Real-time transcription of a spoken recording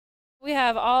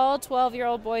have all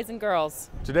 12-year-old boys and girls.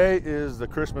 Today is the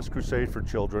Christmas Crusade for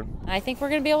children. I think we're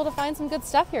going to be able to find some good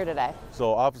stuff here today.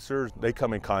 So officers, they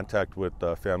come in contact with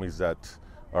families that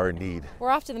are in need.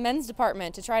 We're off to the men's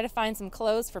department to try to find some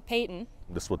clothes for Peyton.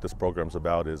 This is what this program's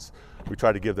about, is we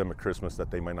try to give them a Christmas that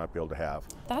they might not be able to have.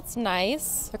 That's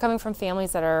nice. They're coming from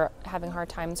families that are having hard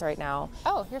times right now.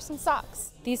 Oh, here's some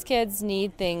socks. These kids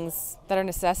need things that are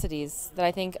necessities that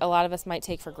I think a lot of us might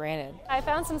take for granted. I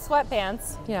found some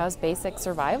sweatpants. You know, it's basic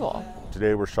survival.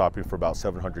 Today we're shopping for about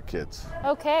 700 kids.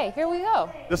 Okay, here we go.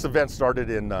 This event started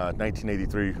in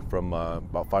 1983 from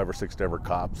about 5 or 6 Denver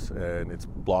cops, and it's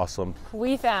blossomed.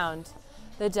 We found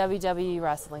the WWE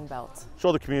wrestling belt.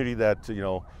 Show the community that, you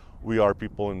know, we are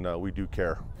people and we do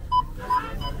care.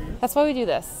 That's why we do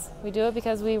this. We do it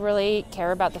because we really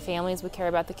care about the families, we care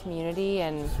about the community,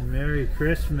 and Merry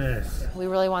Christmas. we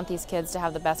really want these kids to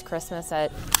have the best Christmas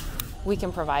that we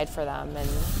can provide for them and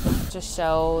just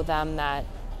show them that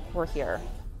we're here.